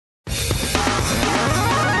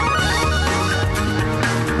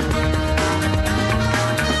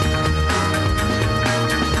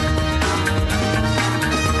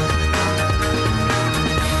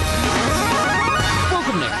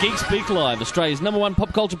Live, Australia's #1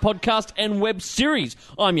 pop culture podcast and web series.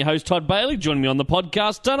 I'm your host, Todd Bailey. Joining me on the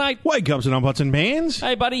podcast tonight. Wake up, and pots and pans.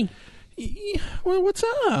 Hey, buddy. Well, what's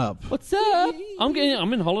up? What's up? I'm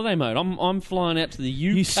in holiday mode. I'm flying out to the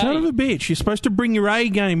UK. You son of a bitch. You're supposed to bring your A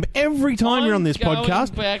game every time you're on this going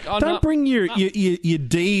podcast. back. Don't bring your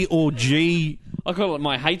D or G. I call it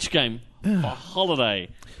my H game for holiday.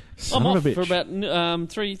 Son I'm of off a bitch. for about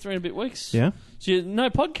three and a bit weeks. Yeah? So no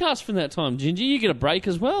podcast from that time, Ginger. You get a break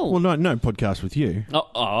as well. Well, no podcast with you.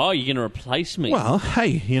 Oh, you're going to replace me? Well,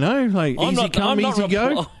 hey, like I'm easy come, easy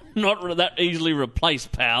go. I'm not that easily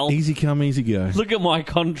replaced, pal. Easy come, easy go. Look at my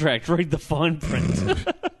contract. Read the fine print.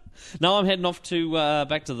 No, I'm heading off to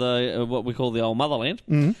back to the what we call the old motherland,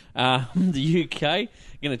 the UK.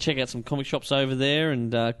 Going to check out some comic shops over there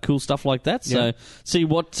and cool stuff like that. So see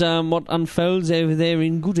what unfolds over there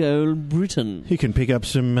in good old Britain. You can pick up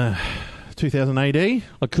some 2000 AD.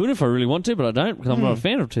 I could if I really want to, but I don't because I'm not a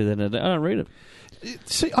fan of 2000 AD. I don't read it.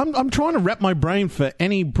 See, I'm trying to wrap my brain for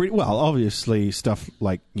any... Well, obviously stuff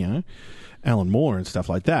like, Alan Moore and stuff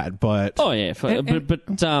like that, but... Oh, yeah.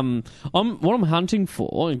 But I'm hunting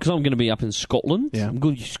for, because I'm going to be up in Scotland. Yeah. I'm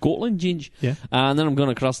going to Scotland, Ginge. Yeah. And then I'm going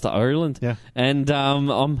across to Ireland. Yeah. And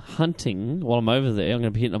I'm hunting, while I'm over there, I'm going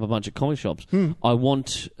to be hitting up a bunch of comic shops. I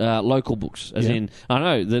want local books, as in... I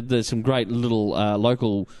know that there's some great little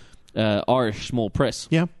local Irish small press.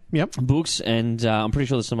 Yeah. Yep. Books, and I'm pretty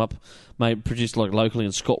sure there's some produced like locally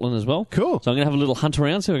in Scotland as well. Cool. So I'm going to have a little hunt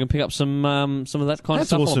around so I can pick up some of that kind of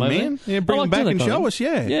stuff. That's awesome, while I'm over man. there. Yeah, bring I them back doing and that kind show of us,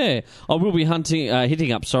 yeah. Yeah. I will be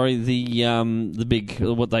hitting up, the big,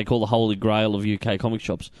 what they call the holy grail of UK comic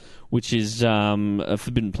shops, which is a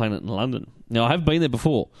Forbidden Planet in London. Now, I have been there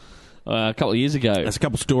before. A couple of years ago. That's a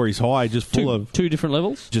couple stories high, just full of... Two different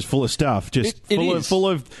levels? Just full of stuff. Just It full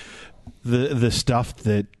of the stuff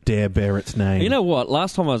that dare bear its name. You know what?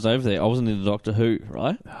 Last time I was over there, I wasn't into Doctor Who,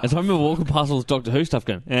 right? And so I remember walking past all this Doctor Who stuff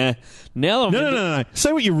going, now that I'm No.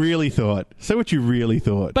 Say what you really thought.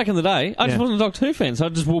 Back in the day, I just wasn't a Doctor Who fan, so I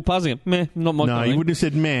just walked past and go, not my No, kind of you thing. wouldn't have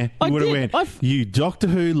said meh. I You would have did. went, you Doctor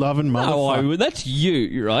Who loving motherfucker. No, that's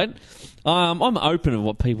you, right? I'm open to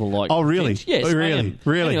what people like. Oh, really? Yes, Oh, I really? am.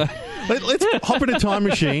 Really? Anyway. Let's hop in a time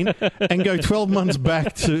machine and go 12 months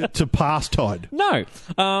back to past Todd. No,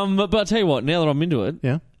 but I'll tell you what, now that I'm into it,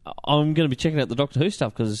 Yeah. I'm going to be checking out the Doctor Who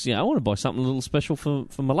stuff because I want to buy something a little special for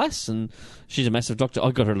my lass, and she's a massive Doctor.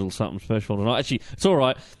 I got her a little something special tonight. Actually, it's all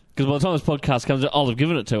right because by the time this podcast comes out, I'll have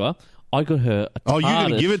given it to her. I got her a TARDIS. Oh, you're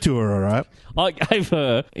going to give it to her, all right? I gave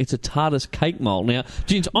her... It's a TARDIS cake mold. Now,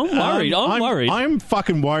 Gins, I'm worried. I'm worried. I'm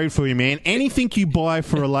fucking worried for you, man. Anything you buy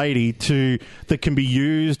for a lady that can be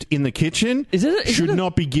used in the kitchen should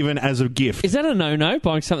not be given as a gift. Is that a no-no,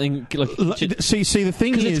 buying something like... See, the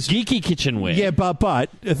thing is... Because it's geeky kitchenware. Yeah, but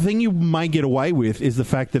the thing you may get away with is the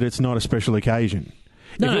fact that it's not a special occasion.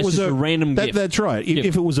 No, it's just a random gift. That's right.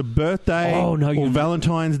 If it was a birthday or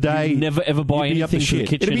Valentine's Day... You never ever buy anything for the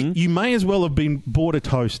kitchen. You may as well have been bought a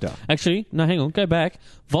toaster. Actually, no, hang on. Go back.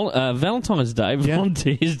 Valentine's Day,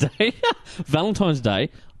 Volunteers Day, Valentine's Day,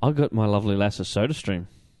 I got my lovely lass a Soda Stream.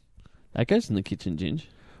 That goes in the kitchen, Ginge.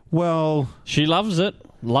 Well... She loves it.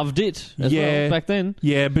 Loved it as well back then.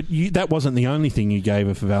 Yeah, but that wasn't the only thing you gave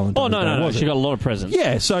her for Valentine's Day. No. She got a lot of presents.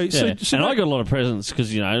 Yeah, so and I got a lot of presents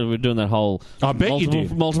because, we're doing that whole... I bet you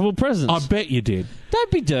did. Multiple presents. I bet you did.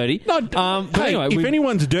 Don't be dirty. No, but hey, anyway, if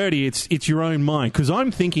anyone's dirty, it's your own mind. Because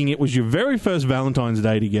I'm thinking it was your very first Valentine's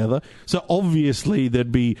Day together, so obviously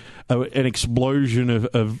there'd be an explosion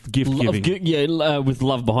of gift giving. With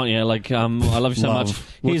love behind you. Like, I love you so much.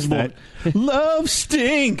 Here's that. Love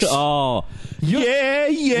stinks. Oh, yeah.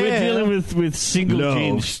 We're dealing with single Love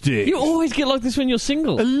Ginge. stinks. You always get like this when you're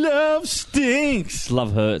single. Love stinks.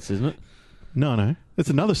 Love hurts, isn't it? No. That's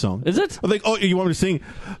another song. Is it? I think, you want me to sing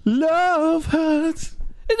Love Hurts?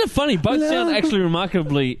 Isn't it funny? Both sound actually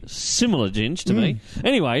remarkably similar, Ginge, to me.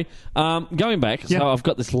 Anyway, going back, so I've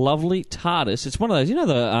got this lovely TARDIS. It's one of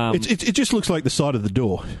those, It just looks like the side of the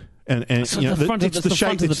door. And it's the front of the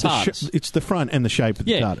TARDIS. It's the front and the shape of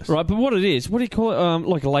the TARDIS. Right, but what it is, what do you call it?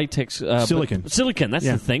 Like a latex... silicon. Silicon, that's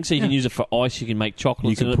the thing. So you can use it for ice, you can make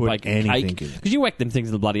chocolates, you can put bake anything cake. Because you whack them things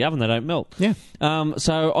in the bloody oven, they don't melt. Yeah.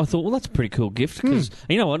 So I thought, well, that's a pretty cool gift. Because,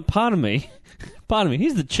 you know what, part of me,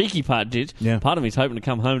 here's the cheeky part, Ditch. Yeah. Part of me is hoping to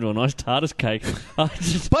come home to a nice TARDIS cake.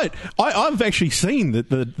 But I've actually seen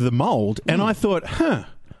the mould, and I thought,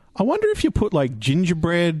 I wonder if you put like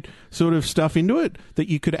gingerbread sort of stuff into it, that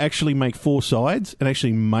you could actually make four sides and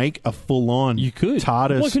actually make a full-on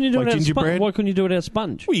TARDIS. Why couldn't you do like it out gingerbread. Why couldn't you do it out of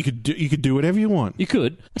sponge? Well, you could do whatever you want. You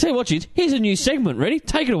could. I'll tell you what, Ginge, here's a new segment. Ready?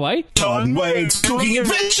 Take it away. Todd and Wade's Cooking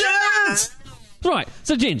Adventures! Right.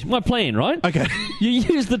 So, Ginge, my plan, right? Okay. You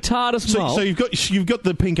use the TARDIS mold. So you've got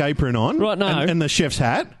the pink apron on, Right, no. and the chef's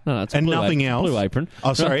hat, No, it's a and blue nothing apron. else. Blue apron.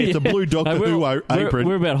 Oh, sorry, it's a blue Doctor Who apron.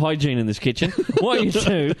 We're about hygiene in this kitchen. What you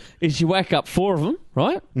do is you whack up 4 of them,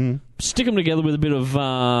 right? Stick them together with a bit of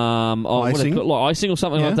Icing. icing or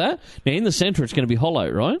something like that. Now, in the centre, it's going to be hollow,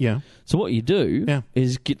 right? Yeah. So what you do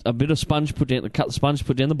is get a bit of sponge put down, cut the sponge,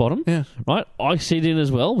 put down the bottom, right? Ice it in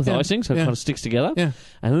as well with icing, so it kind of sticks together. Yeah.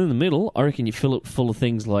 And then in the middle, I reckon you fill it full of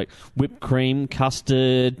things like whipped cream,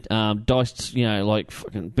 custard, diced, like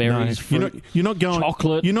fucking berries, fruit, You're not going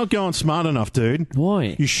chocolate. You're not going smart enough, dude.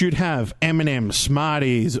 Why? You should have M&M's,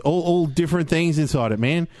 Smarties, all different things inside it,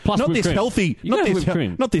 man. Plus not whipped this cream. healthy, You gotta have whipped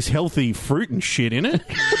cream. not this healthy fruit and shit in it.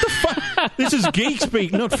 What the fuck? This is geek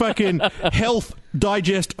speak, not fucking Health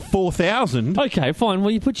Digest 4000. Okay, fine.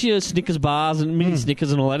 Well, you put your Snickers bars and mini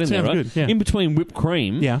Snickers and all that in there, Sounds right? good, yeah. In between whipped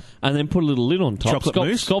cream, and then put a little lid on top. Chocolate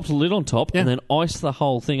mousse. Sculpt a lid on top, and then ice the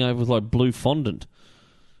whole thing over with like blue fondant.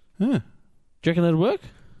 Huh. Do you reckon that'd work?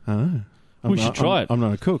 I don't know. We should try it. I'm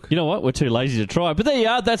not a cook. You know what? We're too lazy to try it. But there you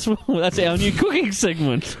are. That's our new cooking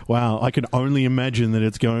segment. Wow, I can only imagine that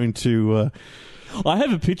it's going to... I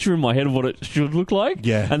have a picture in my head of what it should look like.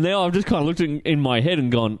 Yeah. And now I've just kind of looked in my head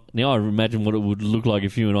and gone, now I imagine what it would look like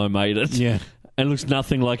if you and I made it. Yeah. And it looks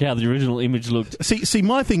nothing like how the original image looked. See,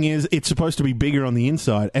 my thing is, it's supposed to be bigger on the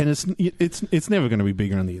inside, and it's never going to be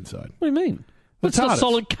bigger on the inside. What do you mean? It's TARDIS. not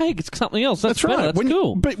solid cake. It's something else. That's right. better. That's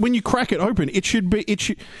cool. But when you crack it open, you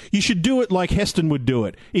should do it like Heston would do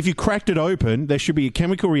it. If you cracked it open, there should be a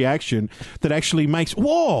chemical reaction that actually makes...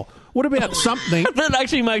 Whoa! What about something... that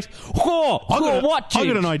actually makes... what, I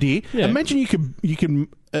got an idea. Yeah. Imagine you can...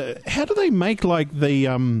 how do they make like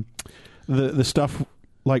the stuff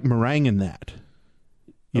like meringue and that?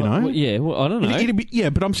 You know? I don't know. It'd be,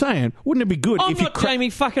 but I'm saying, wouldn't it be good I'm if you not Jamie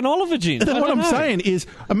fucking Oliver, Jim. What I'm saying is,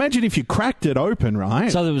 imagine if you cracked it open, right?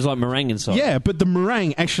 So there was like meringue inside. Yeah, but the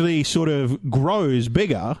meringue actually sort of grows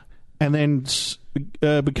bigger and then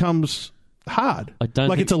becomes hard. I don't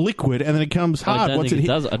like think- it's a liquid and then it becomes I hard don't once think it it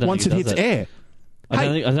does. I don't once think it it hits does that. air. I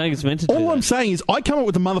don't think it's meant to do All that. I'm saying is, I come up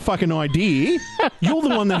with the motherfucking idea. You're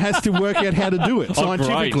the one that has to work out how to do it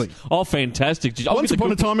scientifically. Great. Oh, fantastic. Once upon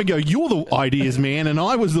a time ago, you're the ideas man, and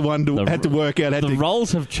I was the one who had to work out how The to...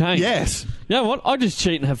 roles have changed. Yes. You know what? I just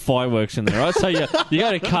cheat and have fireworks in there, right? So you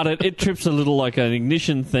go to cut it, it trips a little like an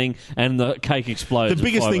ignition thing, and the cake explodes. The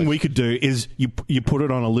biggest thing we could do is you put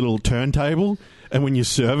it on a little turntable, and when you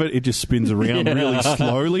serve it, it just spins around really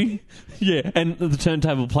slowly. Yeah, and the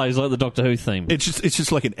turntable plays like the Doctor Who theme. It's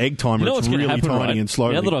just like an egg timer. You know It's what's going really to happen, tiny right? and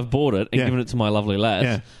slowly. Now that I've bought it and given it to my lovely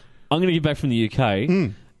lass, I'm going to get back from the UK,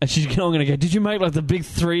 and I'm going to go, did you make like the big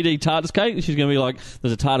 3D TARDIS cake? And she's going to be like,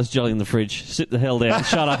 there's a TARDIS jelly in the fridge. Sit the hell down,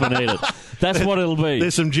 shut up and eat it. That's what it'll be.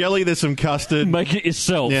 There's some jelly, there's some custard. Make it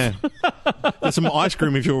yourself. Yeah. There's some ice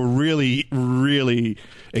cream if you're really, really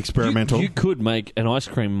experimental. You could make an ice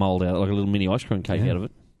cream mould out, like a little mini ice cream cake out of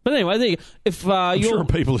it. But anyway, there you go. If I'm sure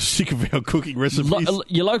people are sick of our cooking recipes.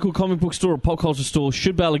 Your local comic book store or pop culture store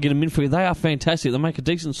should be able to get them in for you. They are fantastic. They make a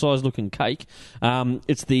decent sized looking cake.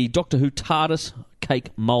 It's the Doctor Who TARDIS cake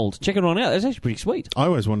mould. Check it on out. It's actually pretty sweet. I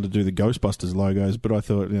always wanted to do the Ghostbusters logos, but I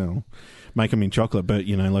thought, make them in chocolate. But,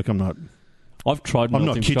 like I'm not... I've tried I'm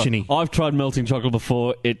melting not kitcheny. I've tried melting chocolate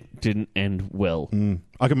before. It didn't end well.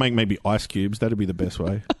 I could make maybe ice cubes. That'd be the best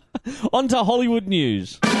way. On to Hollywood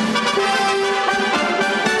news.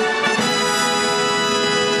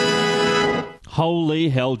 Holy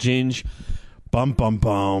hell, Ginge. Bum, bum,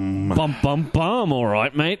 bum. Bum, bum, bum. All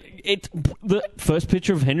right, mate. It's the first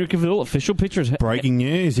picture of Henry Cavill, official picture. Is Breaking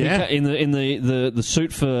news, yeah. In the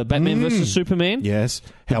suit for Batman versus Superman. Yes.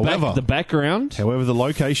 However, the background. However, the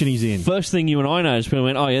location he's in. First thing you and I noticed, people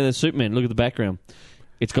went, oh, yeah, there's Superman. Look at the background.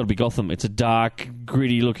 It's got to be Gotham. It's a dark,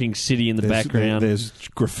 gritty-looking city in the background. There's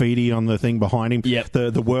graffiti on the thing behind him. Yep.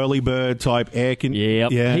 The whirly-bird type air...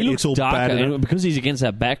 Yep. Yeah, he looks it's all darker, battered. and because he's against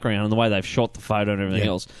that background and the way they've shot the photo and everything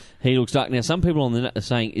else, he looks dark. Now, some people on the net are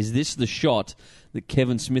saying, is this the shot that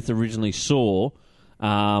Kevin Smith originally saw,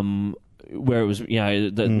 where it was,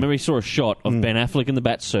 remember he saw a shot of Ben Affleck in the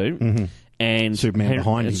bat suit and Superman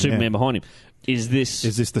behind him. Is this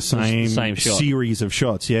the same shot? Series of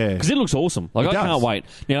shots? Yeah, because it looks awesome. Like It I does. can't wait.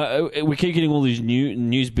 Now we keep getting all these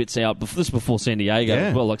news bits out. This is before San Diego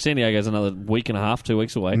as well. Like San Diego's another week and a half, 2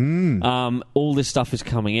 weeks away. All this stuff is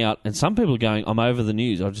coming out, and some people are going, "I'm over the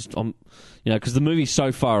news." I'm because the movie's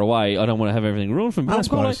so far away. I don't want to have everything ruined for me. I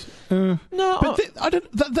suppose. No, but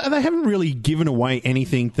they haven't really given away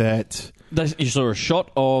anything that... You saw a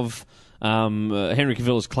shot of Henry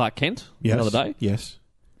Cavill as Clark Kent the other day. Yes.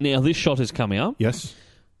 Now this shot is coming up. Yes.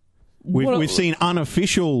 We've seen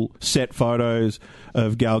unofficial set photos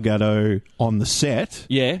of Gal Gadot on the set.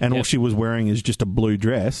 Yeah, and all yep. she was wearing is just a blue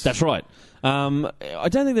dress. That's right. I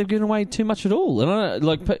don't think they've given away too much at all. And I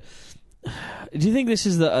like. Do you think this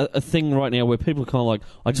is a thing right now where people are kind of like,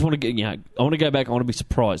 I just want to get, I want to go back, I want to be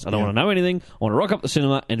surprised. I don't want to know anything. I want to rock up the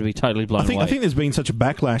cinema and to be totally blown away. I think there's been such a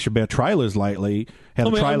backlash about trailers lately. How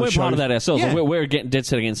the trailers we're part of that ourselves. Yeah. We're getting dead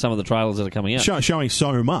set against some of the trailers that are coming out. Showing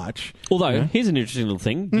so much. Although, here's an interesting little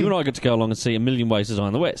thing. You and I got to go along and see A Million Ways to Die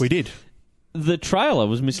in the West. We did. The trailer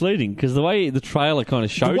was misleading because the way the trailer kind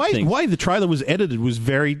of showed things. The way the trailer was edited was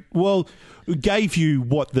very, well, it gave you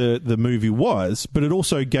what the movie was, but it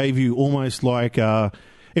also gave you almost like...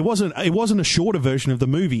 It wasn't a shorter version of the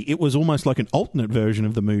movie. It was almost like an alternate version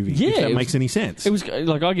of the movie. Yeah, if that makes any sense. It was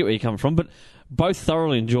like, I get where you're coming from, but both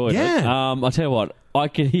thoroughly enjoyed it. Yeah. I tell you what, I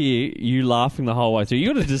could hear you laughing the whole way through.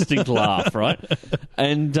 You got a distinct laugh, right?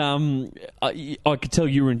 And I could tell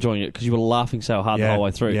you were enjoying it because you were laughing so hard the whole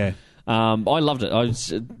way through. Yeah. I loved it. I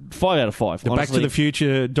was 5 out of 5. The Back to the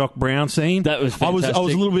Future Doc Brown scene. That was fantastic. I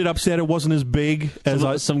was a little bit upset it wasn't as big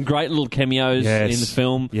as some great little cameos in the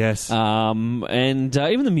film. Yes. And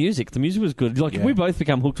even the music. The music was good. Like we both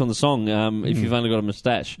become hooked on the song. If you've only got a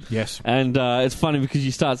moustache. Yes. And it's funny because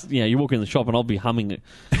you start. You walk in the shop and I'll be humming it,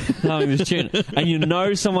 humming this tune, and you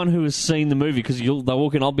know someone who has seen the movie because they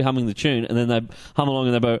walk in. I'll be humming the tune, and then they hum along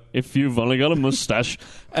and they go, "If you've only got a moustache,"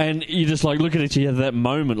 and you just like look at each other at that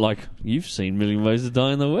moment, like you've seen Million Ways to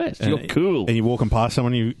Die in the West. You're cool. And you're walking past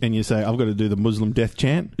someone and you say, I've got to do the Muslim death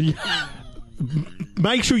chant.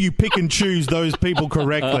 Make sure you pick and choose those people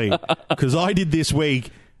correctly, because I did this week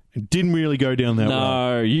and didn't really go down that well.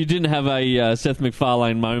 No, you didn't have a Seth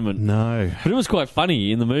MacFarlane moment. No. But it was quite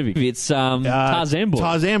funny in the movie. It's Tarzan Boy.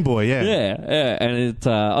 Tarzan Boy, yeah. Yeah. And it,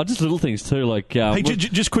 just little things too, like... hey,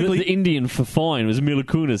 just quickly... The Indian for fine was Mila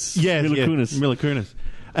Kunis. Yeah, Mila Kunis. Mila Kunis.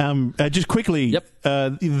 Just quickly,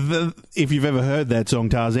 if you've ever heard that song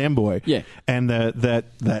Tarzan Boy, and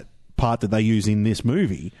that part that they use in this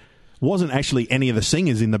movie wasn't actually any of the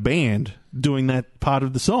singers in the band doing that part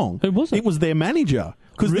of the song. Who was it? It was their manager.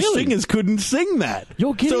 Because the singers couldn't sing that.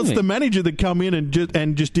 You're kidding me. So it's me. the manager that come in and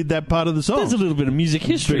just did that part of the song. There's a little bit of music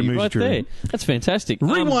history right there. That's fantastic.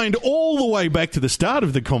 Rewind all the way back to the start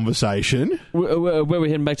of the conversation. Where we're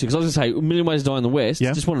heading back to, because I was going to say, A Million Ways to Die in the West,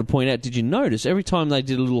 just wanted to point out, did you notice, every time they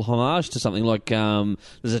did a little homage to something, like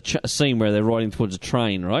there's a scene where they're riding towards a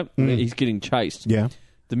train, right? He's getting chased. Yeah.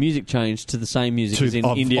 The music changed to the same music as in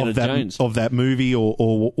Indiana Jones. Of that movie or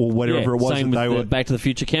whatever it was. Same that with they the Back to the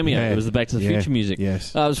Future cameo. Yeah. It was the Back to the Future music.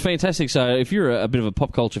 Yes. It was fantastic. So if you're a bit of a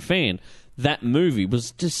pop culture fan, that movie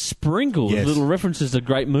was just sprinkled with little references to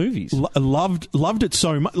great movies. Loved it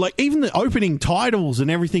so much. Like, even the opening titles and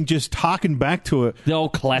everything just harkened back to it. The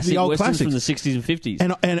old classic westerns from the 60s and 50s.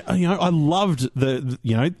 And I loved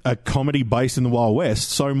a comedy based in the Wild West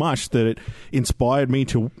so much that it inspired me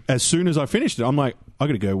to, as soon as I finished it, I'm like, I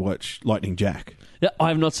got to go watch Lightning Jack. Yeah, I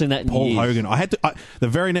have not seen that in Paul years. Hogan. I had to.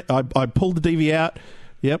 I pulled the DV out.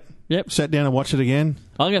 Yep. Sat down and watched it again.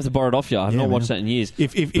 I'm going to have to borrow it off you. I've not watched that in years.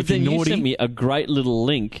 If then you're naughty, you sent me a great little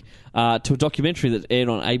link to a documentary that aired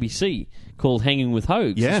on ABC called Hanging with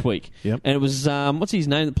Hogs this week. Yep. And it was, what's his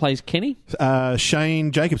name that plays Kenny?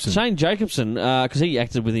 Shane Jacobson. Shane Jacobson, because he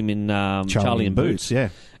acted with him in Charlie and Boots. Yeah.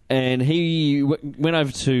 And he went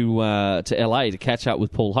over to LA to catch up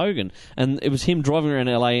with Paul Hogan, and it was him driving around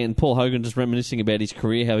LA and Paul Hogan just reminiscing about his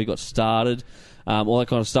career, how he got started, all that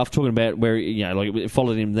kind of stuff. Talking about where it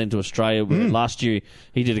followed him then to Australia. Last year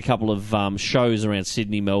he did a couple of shows around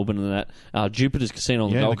Sydney, Melbourne, and that Jupiter's Casino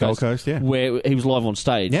on the Gold Coast, where he was live on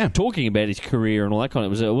stage, talking about his career and all that kind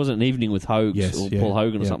of. It wasn't an evening with Hogs or Paul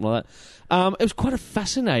Hogan or something like that. It was quite a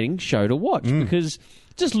fascinating show to watch because.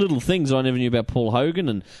 Just little things I never knew about Paul Hogan,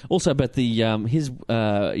 and also about the his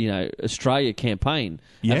Australia campaign,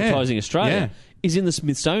 Advertising Australia, is in the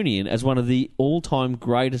Smithsonian as one of the all-time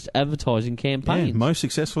greatest advertising campaigns. Most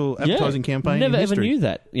successful advertising campaign Never in history. ever knew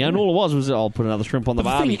that. And all it was I'll put another shrimp on the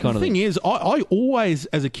barbie kind of thing. The thing is, I always,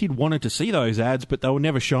 as a kid, wanted to see those ads, but they were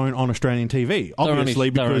never shown on Australian TV. Obviously,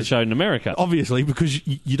 they're only shown in America. Obviously, because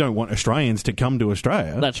you don't want Australians to come to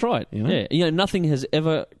Australia. That's right. Yeah. Nothing has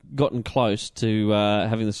ever gotten close to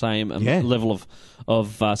having the same level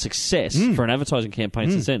of success for an advertising campaign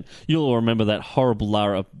since then. You'll all remember that horrible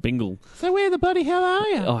Lara Bingle. So where the bloody hell are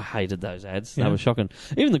you? Oh, I hated those ads. They were shocking.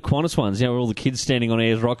 Even the Qantas ones, where all the kids standing on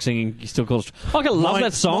Ayers Rock singing, you still call it... I love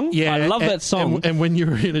that song. I love that song. And when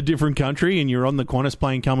you're in a different country and you're on the Qantas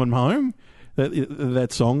plane coming home...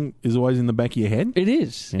 That song is always in the back of your head. It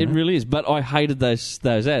is. It really is. But I hated those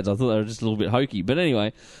ads. I thought they were just a little bit hokey. But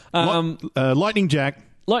anyway... Lightning Jack.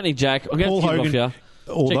 Lightning Jack. I'm going to keep it off you.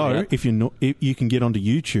 Although, out. if you're not, you can get onto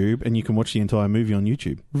YouTube and you can watch the entire movie on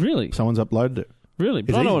YouTube. Really? Someone's uploaded it. Really? But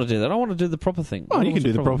It's I don't easy. want to do that. I want to do the proper thing. Oh, you can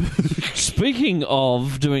do the proper. Speaking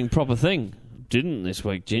of doing proper thing, didn't this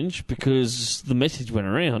week, Ginge, because the message went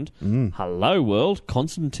around, hello world,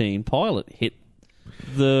 Constantine pilot hit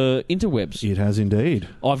the interwebs. It has indeed.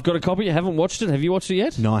 I've got a copy. You haven't watched it. Have you watched it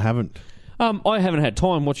yet? No, I haven't. I haven't had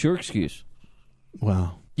time. What's your excuse?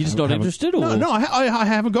 Wow. You're just not interested? Or? No, I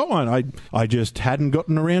haven't got one. I just hadn't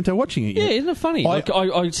gotten around to watching it Yeah, yet. isn't it funny?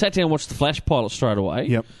 I sat down and watched the Flash pilot straight away.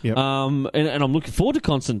 Yep. And I'm looking forward to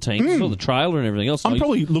Constantine. Saw the trailer and everything else. I'm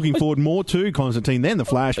probably looking forward more to Constantine than The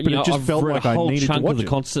Flash, but it just I've felt read like a I whole needed to chunk watch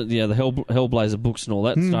of the it. the Hellblazer books and all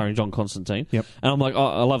that, starring John Constantine. Yep. And I'm like,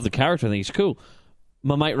 I love the character. I think he's cool.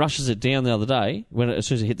 My mate rushes it down the other day as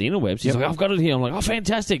soon as it hit the interwebs. He's like, I've got it here. I'm like, oh,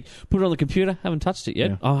 fantastic. Put it on the computer. Haven't touched it yet.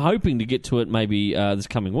 Yeah. I'm hoping to get to it maybe this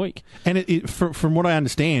coming week. And from what I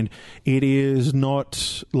understand, it is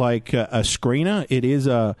not like a screener.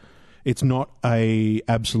 It's not a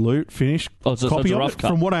absolute finished It's copy a of rough it. cut.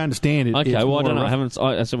 From what I understand, it's Okay, well, I more don't know. rough.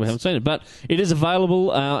 I said we haven't seen it. But it is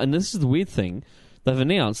available, and this is the weird thing. They've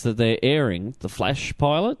announced that they're airing the Flash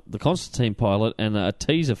pilot, the Constantine pilot, and a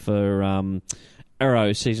teaser for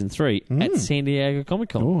Arrow Season 3 at San Diego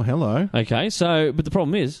Comic-Con. Oh, hello. Okay, but the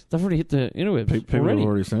problem is, they've already hit the interwebs People already. have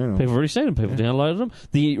already seen them. People have already seen them. People downloaded them.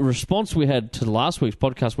 The response we had to last week's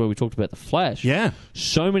podcast where we talked about the Flash. Yeah.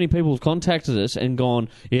 So many people have contacted us and gone,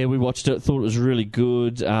 yeah, we watched it, thought it was really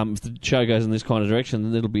good. If the show goes in this kind of direction,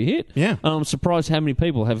 then it'll be a hit. Yeah. And I'm surprised how many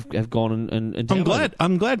people have gone and downloaded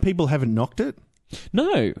I'm glad people haven't knocked it.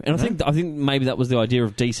 No, and I think maybe that was the idea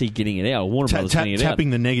of DC getting it out, or Warner Brothers getting it out. Tapping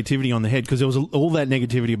the negativity on the head, because there was all that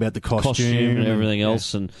negativity about the costume And everything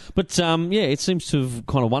else, but it seems to have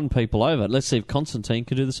kind of won people over. Let's see if Constantine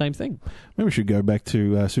could do the same thing. Maybe we should go back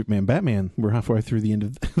to Superman Batman. We're halfway through the end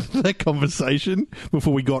of that conversation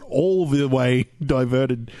before we got all the way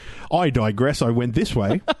diverted. I digress. I went this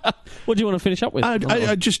way. What do you want to finish up with?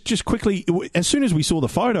 Just quickly, as soon as we saw the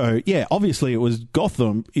photo, obviously it was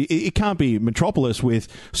Gotham. It can't be Metropolis with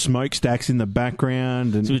smokestacks in the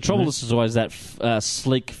background. And, so Metropolis is always that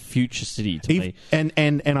sleek future city to me.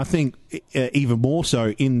 And I think even more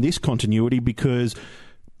so in this continuity, because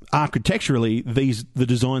architecturally, the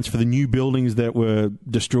designs for the new buildings that were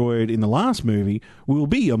destroyed in the last movie will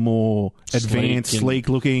be a more advanced, sleek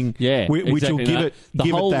looking, which will give it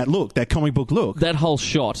that look, that comic book look. That whole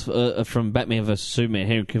shot from Batman vs Superman,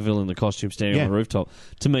 Henry Cavill in the costume standing on the rooftop,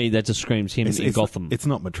 to me that just screams him in Gotham. It's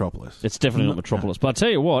not Metropolis. It's definitely not Metropolis. But I tell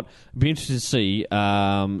you what, I'd be interested to see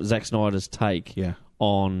Zack Snyder's take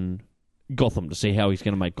on Gotham, to see how he's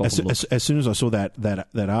going to make Gotham look. As soon as I saw that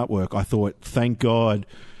artwork, I thought, thank God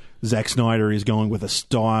Zack Snyder is going with a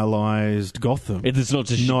stylized Gotham. It's not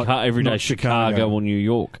just everyday Chicago or New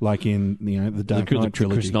York, like in the Dark Knight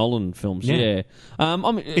trilogy, Chris Nolan films. Yeah.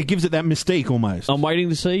 It gives it that mystique almost. I'm waiting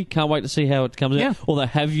to see. Can't wait to see how it comes out. Although,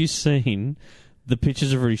 have you seen the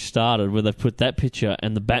pictures have already started where they've put that picture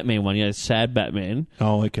and the Batman one, sad Batman.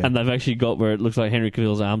 Oh, okay. And they've actually got where it looks like Henry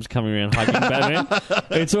Cavill's arms coming around hugging Batman.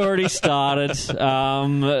 It's already started.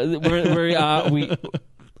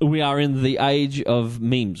 We are in the age of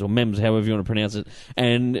memes, or memes, however you want to pronounce it,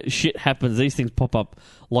 and shit happens. These things pop up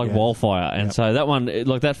like wildfire. And so that one,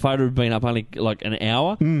 like that photo had been up only like an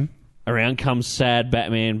hour. Around comes sad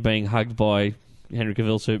Batman being hugged by Henry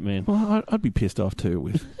Cavill Superman. Well, I'd be pissed off too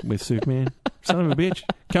with Superman. Son of a bitch.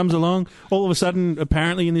 Comes along. All of a sudden,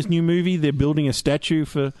 apparently in this new movie, they're building a statue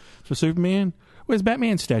for Superman. Where's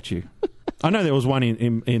Batman's statue? I know there was one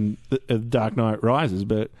in Dark Knight Rises,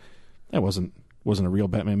 but that wasn't a real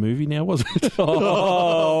Batman movie now, was it?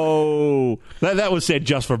 Oh. That was said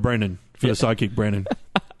just for Brennan, for the sidekick Brennan,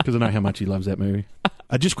 because I know how much he loves that movie.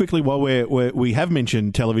 Just quickly, while we have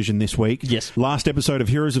mentioned television this week, yes, last episode of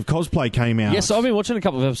Heroes of Cosplay came out. Yes, I've been watching a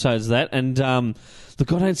couple of episodes of that, and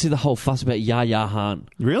look, I don't see the whole fuss about Yaya Han.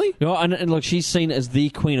 Really? You know, and like she's seen as the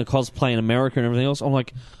queen of cosplay in America and everything else. I'm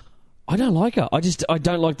like, I don't like her. I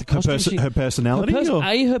don't like the costume. Her personality?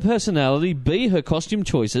 Her personality. B, her costume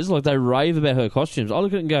choices. Like, they rave about her costumes. I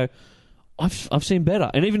look at it and go, I've seen better.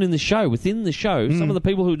 And even in the show, within the show, some of the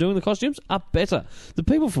people who are doing the costumes are better. The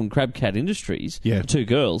people from Crab Cat Industries, the two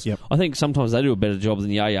girls, I think sometimes they do a better job than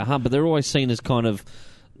Yaya Hunt, but they're always seen as kind of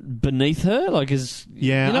beneath her. Like, as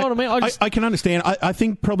you know what I mean? I can understand. I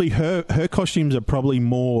think probably her costumes are probably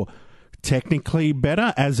more technically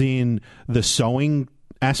better, as in the sewing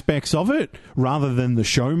aspects of it rather than the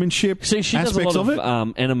showmanship See, she does a aspects lot of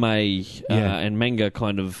it. Anime and manga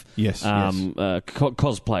kind of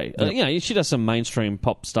cosplay. She does some mainstream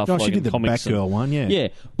pop stuff. Oh, like she did the comics Batgirl one, yeah. Yeah,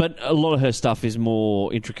 but a lot of her stuff is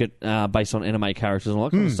more intricate, based on anime characters and all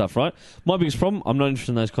that kind of stuff, right? My biggest problem, I'm not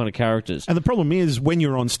interested in those kind of characters. And the problem is, when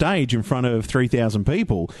you're on stage in front of 3,000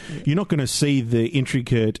 people, you're not going to see the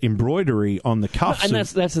intricate embroidery on the cuffs. And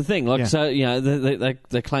that's the thing. Like, so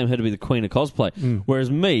they claim her to be the queen of cosplay.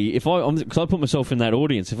 Whereas me, because I put myself in that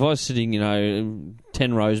audience, if I was sitting,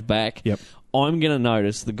 10 rows back, I'm going to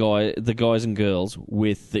notice the guys and girls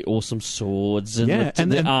with the awesome swords and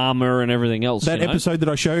the armor and everything else. That episode that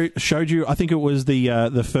I showed you, I think it was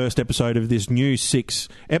the first episode of this new 6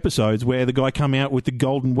 episodes where the guy come out with the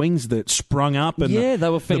golden wings that sprung up and they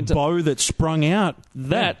were the bow that sprung out.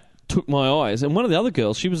 That took my eyes. And one of the other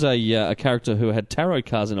girls, she was a character who had tarot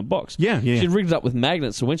cards in a box. Yeah. She'd rigged it up with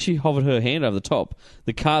magnets, so when she hovered her hand over the top,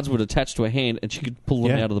 the cards would attach to her hand and she could pull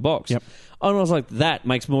them out of the box. Yep. And I was like, that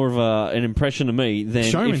makes more of an impression to me than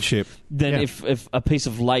showmanship. If a piece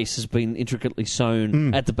of lace has been intricately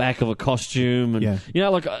sewn at the back of a costume. And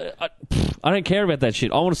I don't care about that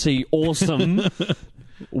shit. I want to see awesome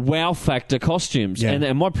wow factor costumes. Yeah.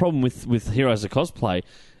 And my problem with Heroes of Cosplay,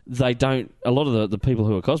 a lot of the people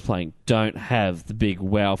who are cosplaying don't have the big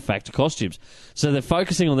wow factor costumes. So they're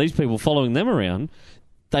focusing on these people, following them around.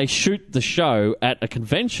 They shoot the show at a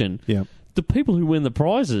convention. Yeah. The people who win the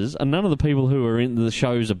prizes are none of the people who are in the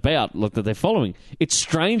shows about, that they're following. It's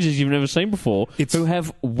strangers you've never seen before who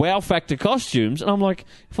have wow factor costumes. And I'm like,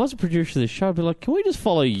 if I was a producer of this show, I'd be like, can we just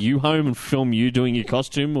follow you home and film you doing your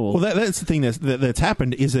costume? Or Well, that's the thing that's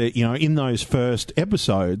happened is that, in those first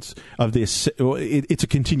episodes of this, it's a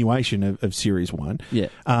continuation of Series 1. Yeah.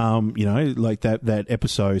 Like that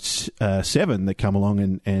episode 7 that come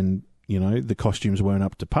along and the costumes weren't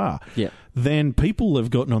up to par. Yeah. Then people have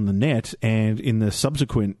gotten on the net, and in the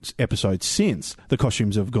subsequent episodes since, the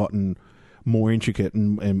costumes have gotten more intricate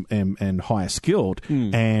and higher skilled,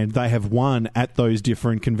 and they have won at those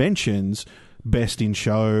different conventions, best in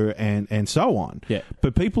show and so on. Yeah.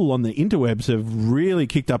 But people on the interwebs have really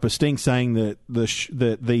kicked up a stink saying that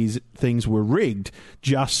that these things were rigged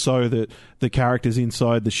just so that the characters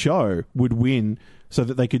inside the show would win, so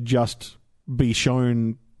that they could just be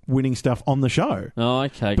shown winning stuff on the show. Oh,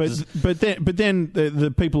 okay. But then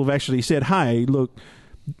the people have actually said, hey, look,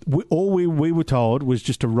 all we were told was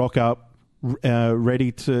just to rock up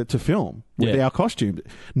ready to film with our costumes.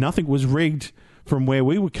 Nothing was rigged from where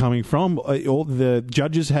we were coming from. All the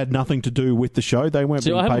judges had nothing to do with the show. They weren't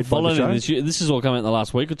being paid by the show. This has all come out in the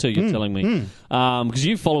last week or two, you're telling me. Because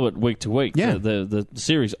you follow it week to week, the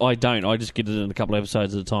series. I don't. I just get it in a couple of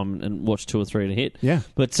episodes at a time and watch 2 or 3 at a hit. Yeah.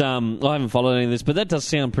 But I haven't followed any of this. But that does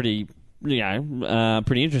sound pretty,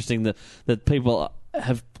 pretty interesting that people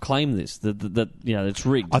have claimed this, that it's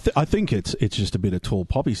rigged. I think it's just a bit of tall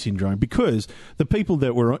poppy syndrome, because the people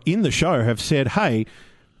that were in the show have said, hey,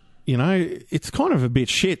 it's kind of a bit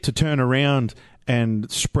shit to turn around and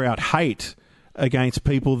sprout hate against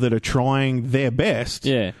people that are trying their best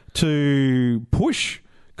to push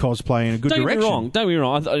cosplay in a good direction. Don't get me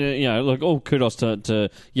wrong. All kudos to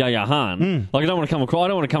Yaya Han. Like, I don't want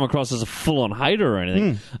to come across as a full-on hater or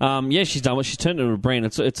anything. She's done what she's turned into a brand.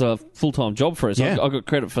 It's a full-time job for her. So I got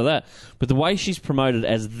credit for that. But the way she's promoted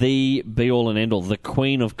as the be-all and end-all, the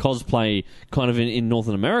queen of cosplay, kind of in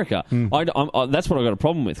Northern America, that's what I got a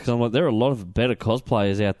problem with, because I'm like, there are a lot of better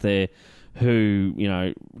cosplayers out there who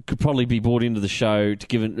could probably be brought into the show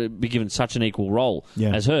to be given such an equal role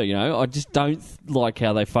as her. I just don't like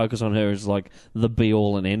how they focus on her as like the be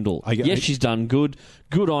all and end all. She's done good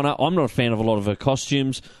on her. I'm not a fan of a lot of her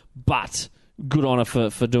costumes, but good on her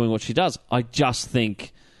for doing what she does. I just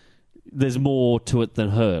think there's more to it than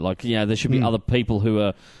her. Like, there should be other people who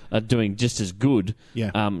are doing just as good.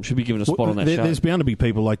 Yeah. Should be given a spot on that show. There's bound to be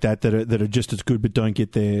people like that are just as good but don't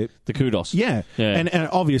get the kudos. Yeah. And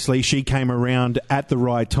obviously she came around at the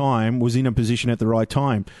right time, was in a position at the right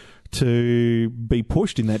time to be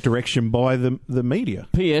pushed in that direction by the media.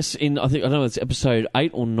 P.S. I don't know, it's episode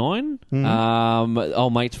 8 or 9.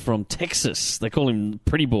 Old mate from Texas. They call him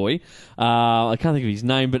Pretty Boy. I can't think of his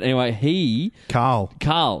name, but anyway, Carl.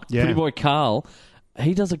 Pretty Boy Carl.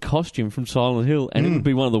 He does a costume from Silent Hill, and it would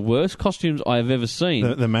be one of the worst costumes I have ever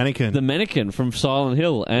seen. The mannequin. The mannequin from Silent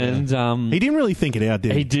Hill. And he didn't really think it out,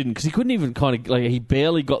 did he? He didn't, because he couldn't even he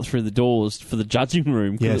barely got through the doors for the judging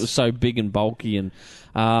room because it was so big and bulky, and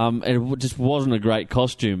it just wasn't a great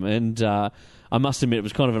costume. And I must admit, it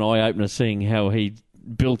was kind of an eye-opener seeing how he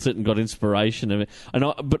built it and got inspiration of it.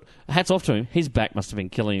 But hats off to him. His back must have been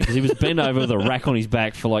killing him, because he was bent over with a rack on his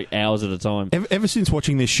back for like hours at a time. Ever since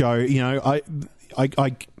watching this show,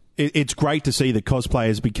 it's great to see that cosplay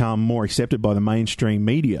has become more accepted by the mainstream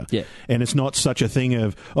media. Yeah. And it's not such a thing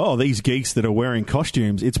of, these geeks that are wearing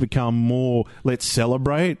costumes. It's become more, let's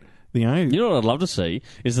celebrate. You know what I'd love to see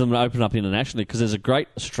is them open up internationally, because there's a great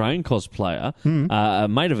Australian cosplayer, a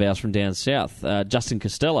mate of ours from down south, Justin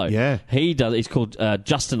Costello. Yeah. He's called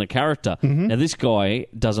Justin a Character. Now, this guy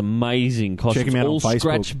does amazing costumes. Check him out all on Facebook.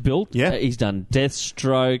 scratch built. Yeah. He's done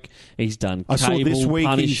Deathstroke. He's done I Cable, saw this week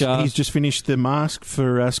Punisher. he's just finished the mask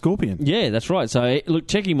for Scorpion. Yeah, that's right. So, look,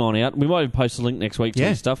 check him on out. We might even post a link next week to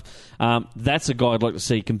his stuff. That's a guy I'd like to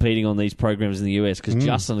see competing on these programs in the US, because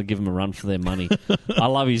Justin will give him a run for their money. I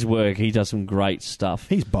love his work. He does some great stuff.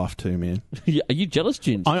 He's buff too, man. Are you jealous,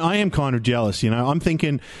 Ginge? I am kind of jealous, I'm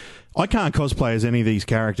thinking, I can't cosplay as any of these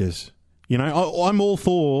characters. I'm all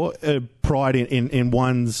for pride in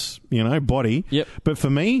one's, body. Yep. But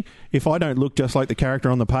for me, if I don't look just like the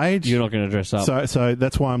character on the page... You're not going to dress up. So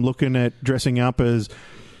that's why I'm looking at dressing up as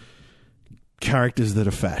characters that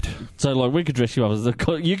are fat. So, like, we could dress you up as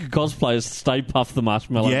you could cosplay as Stay Puft the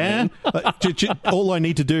Marshmallow Yeah. Man. All I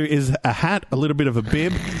need to do is a hat, a little bit of a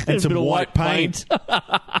bib, and some white paint.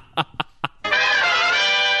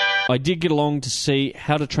 I did get along to see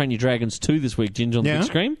How to Train Your Dragons 2 this week, Ginge, on the big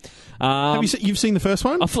screen. Have you've seen the first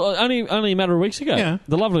one? Only a matter of weeks ago. Yeah.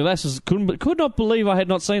 The lovely lasses could not believe I had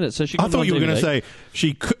not seen it. So she got I thought you were going to say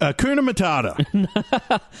Kuna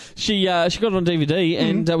Matata. She got it on DVD,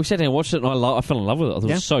 and we sat down and watched it, and I fell in love with it. I thought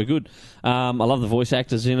it was so good. I love the voice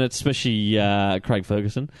actors in it, especially Craig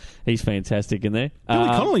Ferguson. He's fantastic in there. Billy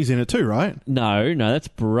Connolly's in it too, right? No, that's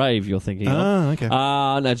Brave you're thinking of. Okay.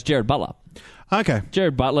 No, it's Jared Butler. Okay.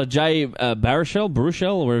 Jared Butler, Jay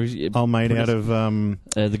Baruchel, or wherever he's... Old mate out of...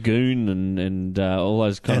 The Goon and all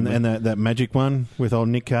those kind of... And that magic one with old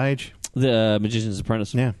Nick Cage. The Magician's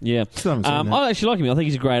Apprentice. Yeah. Still haven't seen that. I actually like him. I think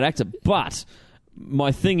he's a great actor. But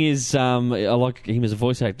my thing is, I like him as a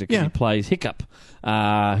voice actor because he plays Hiccup,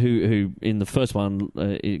 who in the first one,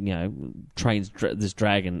 trains this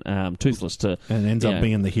dragon, Toothless, to... And ends up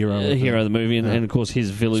being the hero. The hero of the movie. And of course, his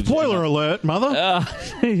village... Spoiler alert, mother!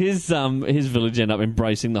 His village end up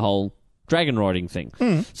embracing the whole dragon riding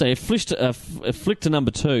thing. So he flicked to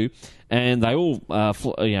number 2, and they all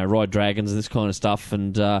ride dragons and this kind of stuff,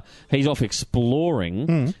 and he's off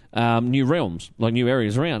exploring new realms, like new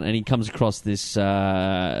areas around, and he comes across this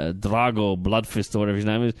Drago Bloodfist or whatever his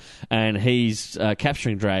name is, and he's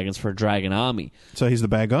capturing dragons for a dragon army. So he's the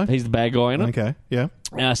bad guy? He's the bad guy in it. Okay, yeah.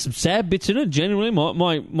 Some sad bits in it. Genuinely,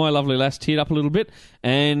 my lovely lass teared up a little bit,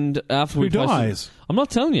 and after we dies? I'm not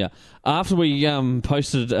telling you. After we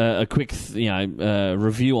posted a quick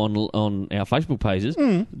review on our Facebook pages,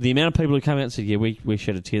 the amount of people who came out and said, "Yeah, we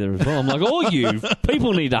shed a tear there as well." I'm like, "Oh, you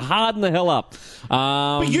people need to harden the hell up."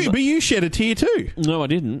 But you shed a tear too. No, I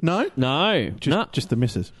didn't. No, just the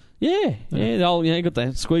missus. Yeah. You got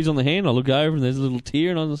the squeeze on the hand. I look over and there's a little tear,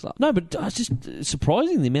 and I was like, no, but it's just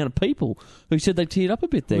surprising the amount of people who said they teared up a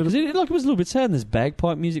bit there, because it was a little bit sad. And there's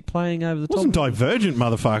bagpipe music playing over the top. Wasn't Divergent,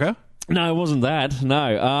 motherfucker. No, it wasn't that.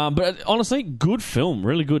 No, but honestly, good film,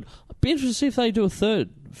 really good. I'd be interested to see if they do a third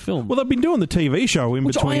film. Well, they've been doing the TV show in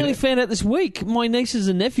which between. I only found out this week. My nieces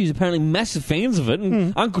and nephews are apparently massive fans of it,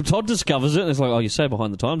 and Uncle Todd discovers it, and it's like, oh, you're so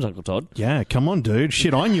behind the times, Uncle Todd. Yeah, come on, dude.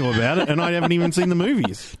 Shit, I knew about it, and I haven't even seen the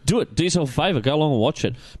movies. Do it. Do yourself a favour. Go along and watch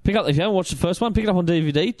it. If you haven't watched the first one, pick it up on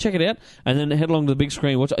DVD, check it out, and then head along to the big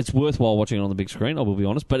screen. Watch it. It's worthwhile watching it on the big screen, I will be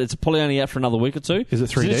honest, but it's probably only out for another week or two. Is it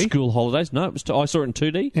 3D? It's school holidays. No, I saw it in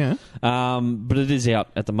 2D. Yeah. But it is out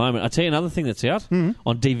at the moment. I'll tell you another thing that's out on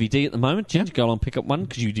DVD at the moment. Ginge, go along and pick up one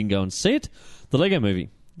because you didn't go and see it. The Lego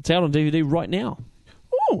Movie. It's out on DVD right now.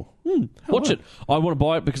 Oh. Watch it. I want to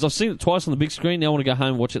buy it because I've seen it twice on the big screen. Now I want to go home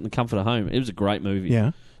and watch it in the comfort of home. It was a great movie.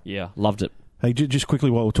 Yeah. Yeah, loved it. Hey, just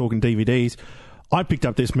quickly while we're talking DVDs, I picked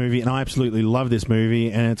up this movie and I absolutely love this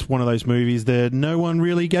movie, and it's one of those movies that no one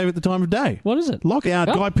really gave it the time of day. What is it? Lockout,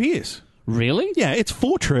 Oh. Guy Pearce. Really? Yeah, it's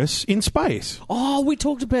Fortress in space. Oh, we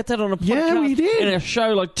talked about that on a podcast. Yeah, we did. In our show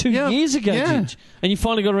like 2 years ago, Ginge. And you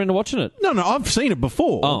finally got around to watching it. No, I've seen it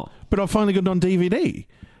before, but I finally got it on DVD.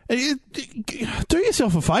 Do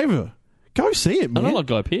yourself a favour. Go see it, man. I don't like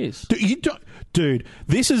Guy Pearce. Dude,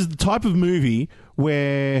 this is the type of movie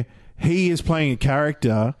where he is playing a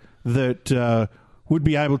character that would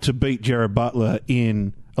be able to beat Jared Butler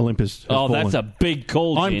in Olympus Has Fallen. That's a big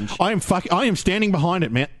call, Ginge. I am standing behind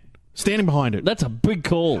it, man. Standing behind it. That's a big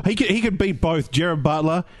call. He could beat both Jared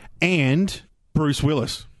Butler and Bruce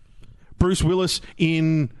Willis. Bruce Willis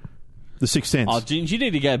in The Sixth Sense. Oh, Ginge, you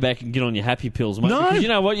need to go back and get on your happy pills, mate. No, because you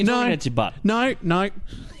know what? You're talking out your butt. No.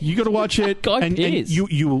 You got to watch it. Guy and Pearce.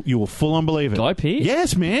 you will full on believe it. Guy Pearce?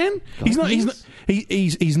 Yes, man. He's not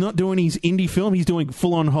He's not doing his indie film. He's doing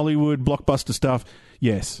full-on Hollywood blockbuster stuff.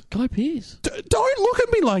 Yes. Guy Pearce. Don't look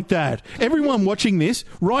at me like that. Everyone watching this,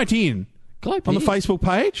 write in Guy Pearce. on the Facebook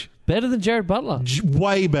page. Better than Jared Butler.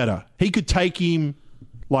 Way better. He could take him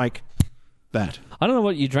like that. I don't know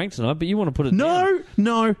what you drank tonight, but you want to put it down.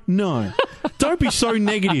 No. Don't be so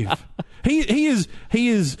negative. He is.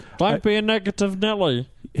 Don't be a negative Nelly.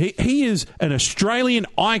 He is an Australian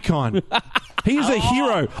icon. He is a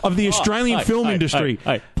hero of the Australian film industry.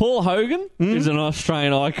 Hey, Paul Hogan is an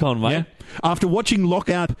Australian icon, mate. Yeah. After watching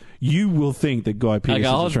Lockout, you will think that Guy Pearce Okay, is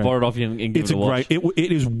I'll just Australian. borrow it off you and give It's it a watch.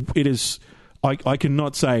 It is. I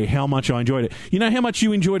cannot say how much I enjoyed it. You know how much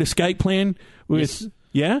you enjoyed Escape Plan with. Yes.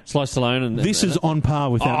 Yeah? Sly Stallone. And This is on par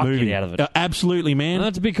with that movie. Get out of it. Absolutely, man.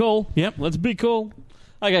 That's a big call. Yep. That's a big call.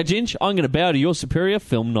 Okay, Ginge, I'm going to bow to your superior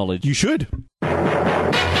film knowledge. You should.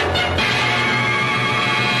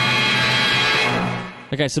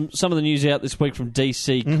 Okay, some of the news out this week from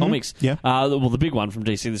DC Comics. Yeah. Well, the big one from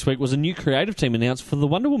DC this week was a new creative team announced for the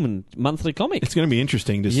Wonder Woman monthly comic. It's going to be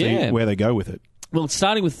interesting to see where they go with it. Well, it's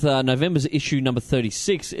starting with November's issue number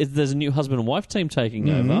 36. There's a new husband and wife team taking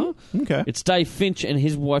over. Okay. It's Dave Finch and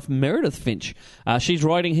his wife Meredith Finch. She's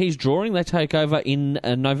writing, he's drawing. They take over in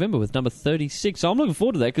November with number 36. So I'm looking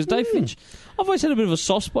forward to that because Dave Finch, I've always had a bit of a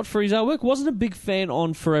soft spot for his artwork. Wasn't a big fan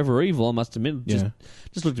on Forever Evil, I must admit.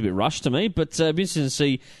 Just looked a bit rushed to me. But it'd be interesting to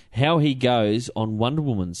see how he goes on Wonder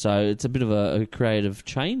Woman. So it's a bit of a creative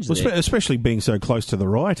change there. Especially being so close to the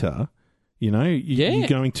writer. You know, you're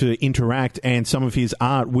going to interact, and some of his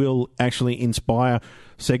art will actually inspire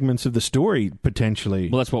segments of the story, potentially.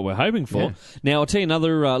 Well, that's what we're hoping for. Yeah. Now, I'll tell you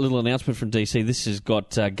another little announcement from DC. This has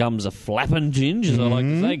got gums a-flapping, Ginge, as I like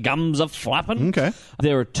to say. Gums a-flapping. Okay.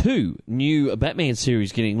 There are 2 new Batman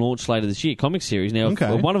series getting launched later this year, comic series. Now,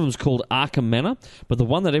 one of them's called Arkham Manor, but the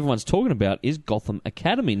one that everyone's talking about is Gotham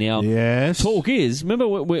Academy. Now, talk is, remember,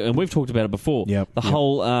 and we've talked about it before, the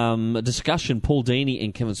whole discussion Paul Dini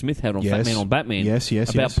and Kevin Smith had on Fat Man on Batman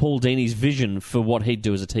about Paul Dini's vision for what he'd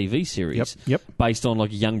do as a TV series based on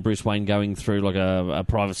like young Bruce Wayne going through like a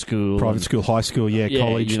private school. High school,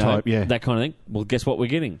 college type, that kind of thing. Well, guess what we're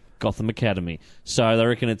getting? Gotham Academy. So they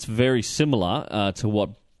reckon it's very similar to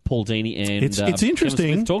what Paul Dini and it's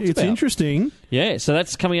interesting. It's interesting. Yeah, so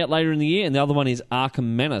that's coming out later in the year, and the other one is Arkham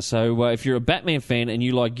Manor. So if you're a Batman fan and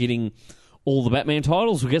you like getting all the Batman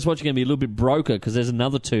titles, well, guess what? You're going to be a little bit broker because there's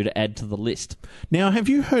another 2 to add to the list. Now, have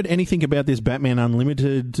you heard anything about this Batman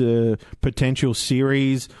Unlimited potential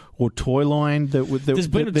series or toy line? There's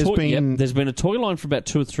been a toy line for about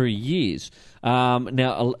 2 or 3 years.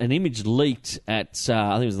 Now, an image leaked at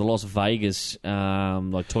I think it was the Las Vegas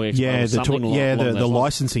like Toy Expo. The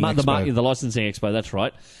licensing expo. The licensing expo. That's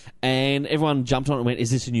right. And everyone jumped on it and went, "Is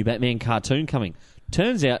this a new Batman cartoon coming?"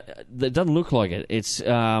 Turns out it doesn't look like it. It's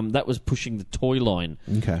that was pushing the toy line.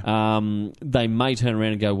 Okay. They may turn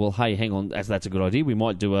around and go, well, hey, hang on, that's a good idea. We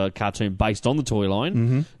might do a cartoon based on the toy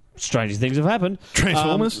line. Stranger things have happened.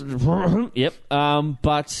 Transformers. Yep.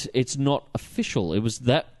 But it's not official. It was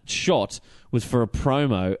that shot was for a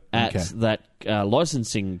promo at that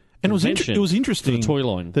licensing. And it was interesting for the toy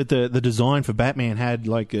line that the design for Batman had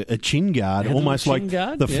like a chin guard, almost like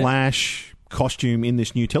the Flash costume in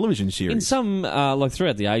this new television series. In some, like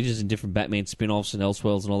throughout the ages, in different Batman spin-offs and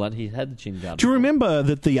Elseworlds and all that, he had the chin guard. Do you remember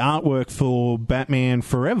that the artwork for Batman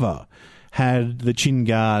Forever had the chin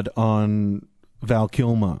guard on Val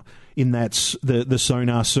Kilmer in that the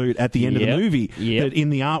sonar suit at the end of the movie? That in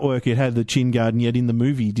the artwork it had the chin guard, and yet in the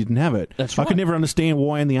movie he didn't have it. That's right. I could never understand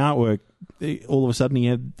why in the artwork all of a sudden he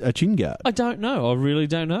had a chin guard. I don't know. I really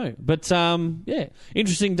don't know. But,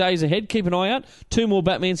 interesting days ahead. Keep an eye out. 2 more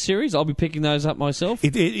Batman series. I'll be picking those up myself.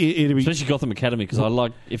 It'll be, especially Gotham Academy, because I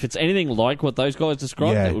like, if it's anything like what those guys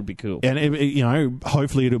described, that would be cool. And,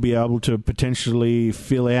 hopefully it'll be able to potentially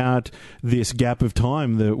fill out this gap of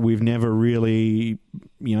time that we've never really,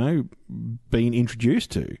 been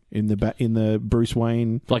introduced to in the Bruce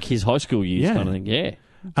Wayne. Like his high school years kind of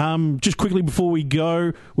thing, Just quickly before we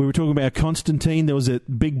go, we were talking about Constantine. There was a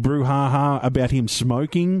big brouhaha about him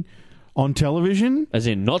smoking on television. As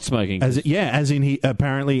in not smoking? As in he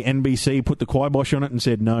apparently NBC put the kibosh on it and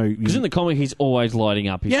said no. Because in the comic he's always lighting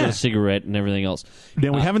up. He's got a cigarette and everything else.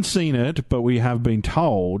 Now, we haven't seen it, but we have been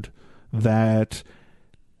told that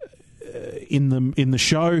in the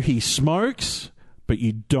show he smokes, but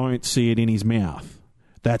you don't see it in his mouth.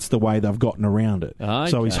 That's the way they've gotten around it.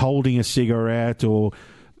 Okay. So he's holding a cigarette, or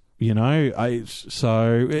I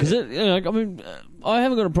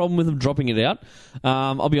haven't got a problem with him dropping it out.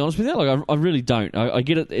 I'll be honest with you, I really don't. I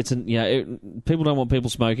get it. It's people don't want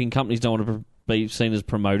people smoking. Companies don't want to be seen as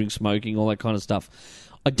promoting smoking, all that kind of stuff.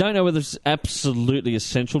 I don't know whether it's absolutely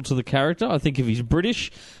essential to the character. I think if he's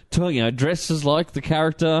British, dresses like the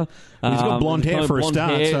character. He's got blonde hair for a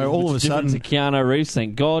start, so all of a sudden... to Keanu Reeves,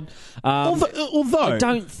 thank God. Although... I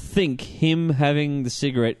don't think him having the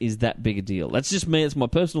cigarette is that big a deal. That's just me. It's my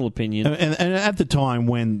personal opinion. And at the time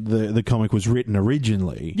when the comic was written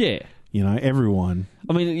originally... Yeah. Everyone...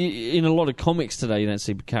 I mean, in a lot of comics today, you don't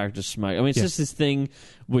see characters smoke. I mean, it's just this thing.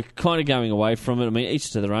 We're kind of going away from it. I mean,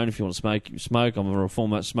 each to their own. If you want to smoke, you smoke. I'm a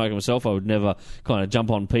reformer smoker myself. I would never kind of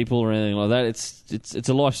jump on people or anything like that. It's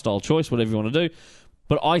a lifestyle choice, whatever you want to do.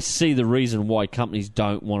 But I see the reason why companies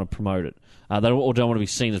don't want to promote it. They don't want to be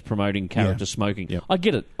seen as promoting character smoking. Yep. I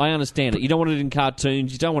get it. I understand it. You don't want it in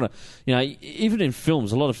cartoons. You don't want to, even in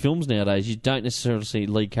films, a lot of films nowadays, you don't necessarily see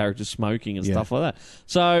lead characters smoking and stuff like that.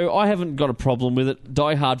 So I haven't got a problem with it.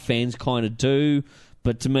 Die Hard fans kind of do,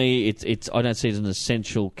 but to me, it's I don't see it as an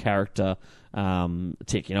essential character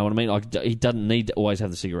tick. You know what I mean? He doesn't need to always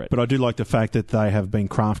have the cigarette. But I do like the fact that they have been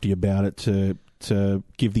crafty about it to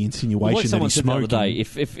give the insinuation that he's smoking. Like someone said the other day,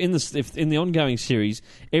 if in the ongoing series,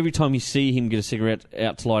 every time you see him get a cigarette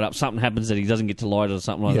out to light up, something happens that he doesn't get to light it or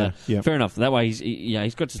something like that. Yeah. Fair enough. That way,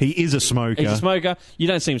 he's got to. He is a smoker. He's a smoker. You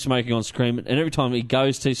don't see him smoking on screen, and every time he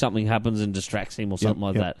goes to, something happens and distracts him or something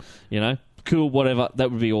like that. Cool, whatever. That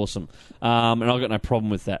would be awesome. And I've got no problem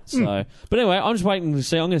with that. So, But anyway, I'm just waiting to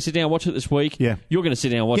see. I'm going to sit down and watch it this week. Yeah. You're going to sit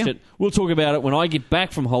down and watch it. We'll talk about it when I get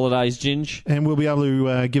back from holidays, Ginge. And we'll be able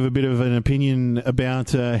to give a bit of an opinion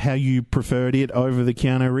about how you preferred it over the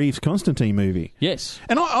Keanu Reeves Constantine movie. Yes.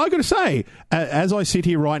 And I got to say, as I sit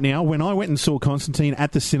here right now, when I went and saw Constantine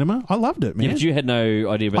at the cinema, I loved it, man. Yeah, but you had no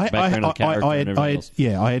idea about the background of the character and everything else.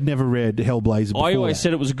 Yeah, I had never read Hellblazer before. I always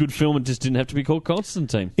said it was a good film and just didn't have to be called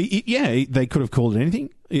Constantine. They could have called it anything.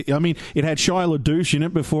 I mean, it had Shia LaDouche in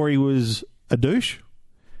it before he was a douche.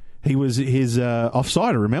 He was his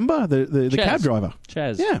offsider, remember? The cab driver.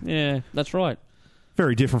 Chaz. Yeah, that's right.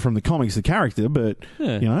 Very different from the comics, the character, but,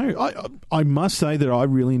 I must say that I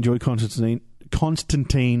really enjoyed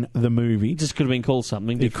Constantine the movie. It just could have been called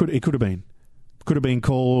something different. It could have been. Could have been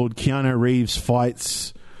called Keanu Reeves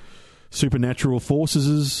Fights Supernatural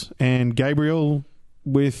Forces and Gabriel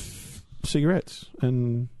with cigarettes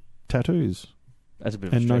and tattoos. That's a bit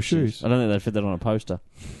of a and stretch. No shoes. I don't think they'd fit that on a poster.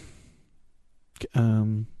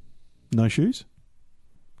 No shoes?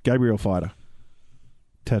 Gabriel fighter.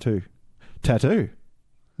 Tattoo.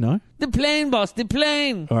 No? The plane, boss, the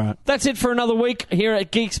plane. All right. That's it for another week here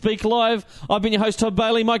at Geek Speak Live. I've been your host, Todd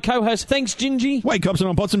Bailey. My co-host, thanks, Gingy. Wake Cops and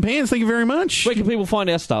on Pots and Pans, thank you very much. Where can people find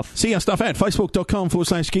our stuff? See our stuff at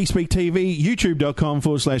facebook.com/GeekSpeakTV,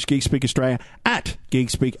 youtube.com/GeekSpeakAustralia, at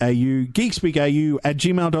GeekSpeakAU,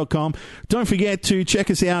 GeekSpeakAU@gmail.com. Don't forget to check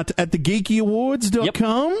us out at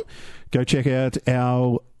thegeekyawards.com. Yep. Go check out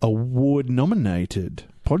our award-nominated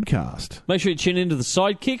podcast. Make sure you tune into the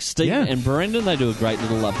Sidekicks, Steve and Brendan. They do a great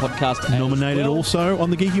little podcast. Nominated also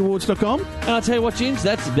on thegeekyawards.com. And I'll tell you what, Jins,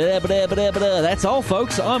 that's all,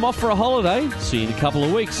 folks. I'm off for a holiday. See you in a couple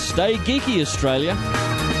of weeks. Stay geeky, Australia.